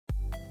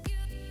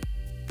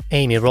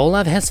Amy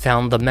Roloff has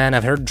found the man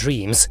of her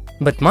dreams,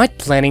 but might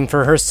planning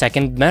for her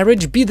second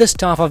marriage be the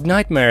stuff of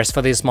nightmares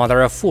for this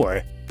mother of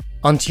four?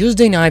 On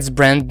Tuesday night's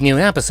brand new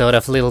episode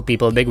of Little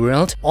People Big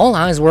World, all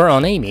eyes were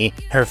on Amy,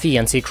 her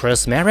fiancé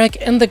Chris Marek,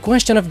 and the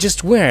question of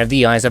just where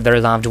the eyes of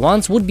their loved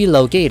ones would be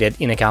located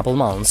in a couple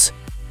months.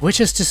 Which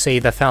is to say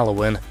the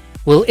following: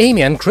 will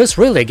Amy and Chris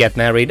really get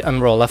married on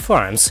Roloff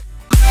Farms?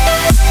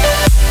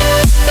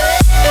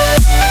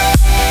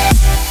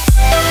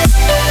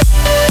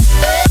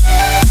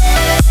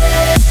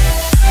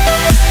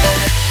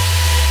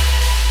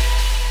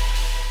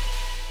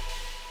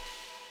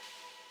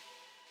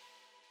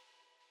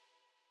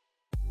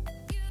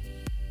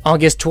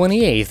 August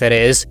 28th, it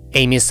is.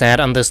 Amy said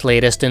on this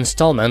latest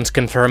installment,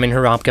 confirming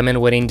her upcoming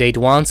wedding date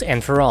once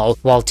and for all,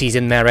 while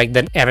teasing Marek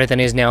that everything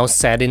is now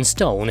set in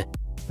stone.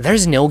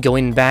 "There's no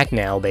going back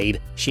now, babe,"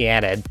 she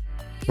added.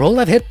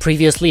 Roloff had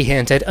previously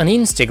hinted on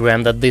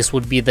Instagram that this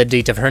would be the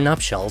date of her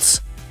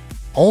nuptials.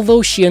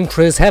 Although she and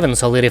Chris haven't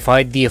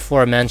solidified the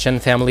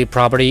aforementioned family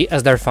property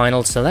as their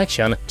final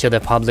selection, to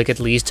the public at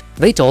least,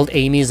 they told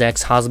Amy's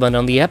ex-husband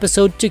on the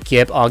episode to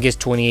keep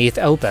August 28th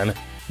open.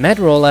 Matt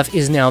Roloff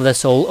is now the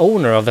sole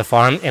owner of the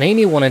farm, and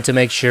Amy wanted to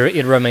make sure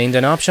it remained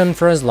an option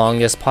for as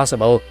long as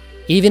possible,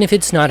 even if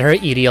it's not her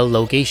ideal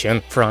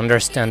location, for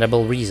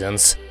understandable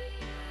reasons.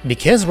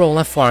 "Because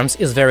Roloff Farms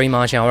is very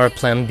much our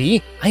plan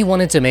B, I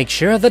wanted to make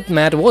sure that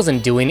Matt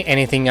wasn't doing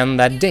anything on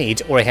that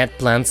date or had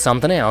planned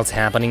something else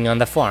happening on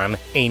the farm,"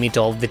 Amy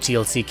told the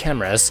TLC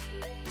cameras.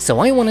 "So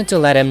I wanted to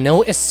let him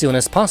know as soon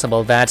as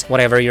possible that,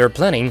 whatever you're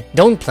planning,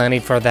 don't plan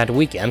it for that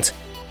weekend."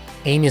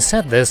 Amy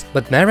said this,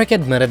 but Marek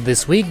admitted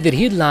this week that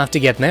he'd love to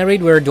get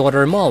married where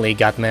daughter Molly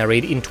got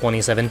married in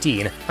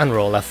 2017, on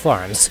Roloff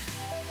Farms.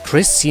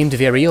 Chris seemed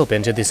very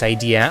open to this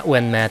idea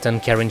when Matt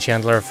and Karen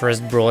Chandler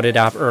first brought it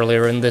up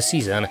earlier in the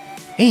season.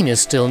 Amy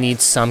still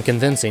needs some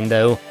convincing,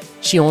 though.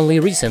 She only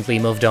recently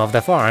moved off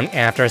the farm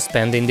after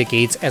spending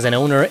decades as an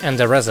owner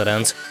and a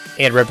resident.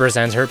 It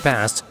represents her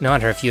past,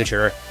 not her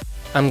future.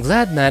 "I'm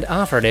glad Matt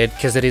offered it,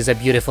 cause it is a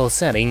beautiful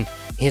setting.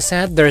 He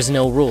said there's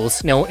no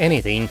rules, no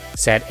anything,"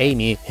 said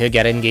Amy, who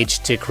got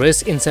engaged to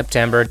Chris in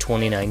September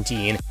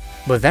 2019.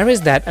 "But there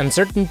is that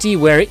uncertainty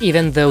where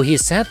even though he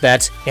said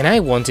that, and I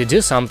want to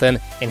do something,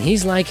 and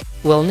he's like,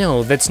 well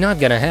no, that's not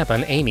gonna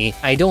happen, Amy,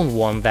 I don't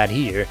want that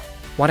here.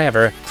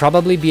 Whatever,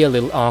 probably be a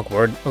little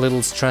awkward, a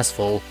little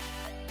stressful."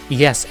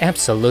 Yes,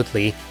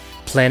 absolutely.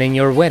 Planning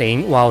your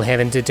wedding while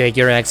having to take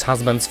your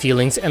ex-husband's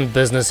feelings and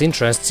business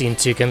interests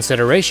into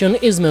consideration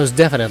is most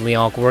definitely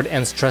awkward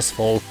and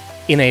stressful.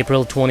 In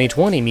April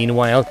 2020,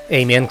 meanwhile,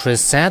 Amy and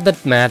Chris said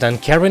that Matt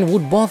and Karen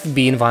would both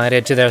be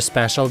invited to their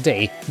special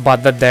day,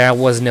 but that there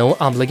was no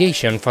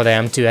obligation for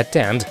them to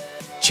attend.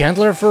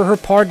 Chandler, for her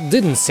part,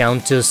 didn't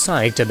sound too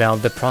psyched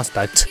about the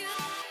prospect.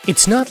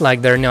 "It's not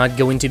like they're not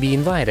going to be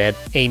invited,"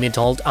 Amy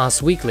told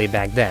Us Weekly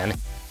back then.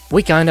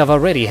 "We kind of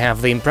already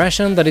have the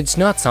impression that it's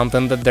not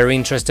something that they're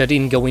interested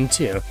in going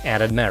to,"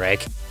 added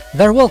Marek.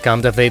 "They're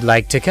welcomed if they'd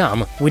like to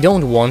come. We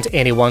don't want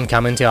anyone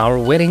coming to our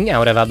wedding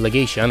out of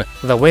obligation.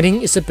 The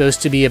wedding is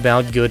supposed to be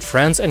about good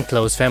friends and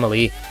close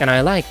family, and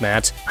I like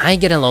Matt. I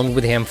get along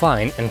with him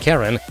fine, and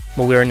Karen,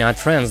 but we're not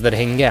friends that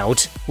hang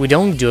out. We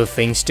don't do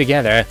things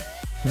together.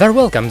 They're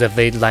welcomed if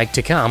they'd like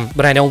to come,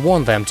 but I don't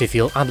want them to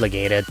feel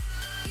obligated,"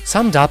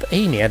 summed up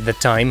Amy at the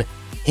time.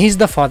 "He's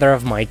the father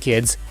of my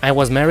kids. I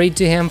was married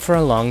to him for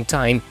a long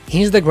time.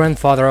 He's the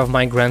grandfather of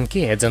my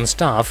grandkids and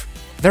stuff.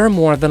 They're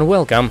more than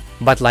welcome,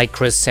 but like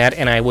Chris said,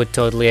 and I would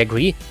totally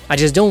agree, I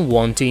just don't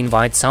want to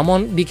invite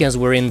someone because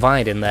we're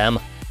inviting them."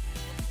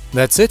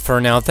 That's it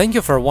for now, thank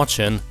you for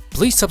watching.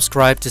 Please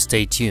subscribe to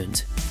stay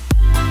tuned.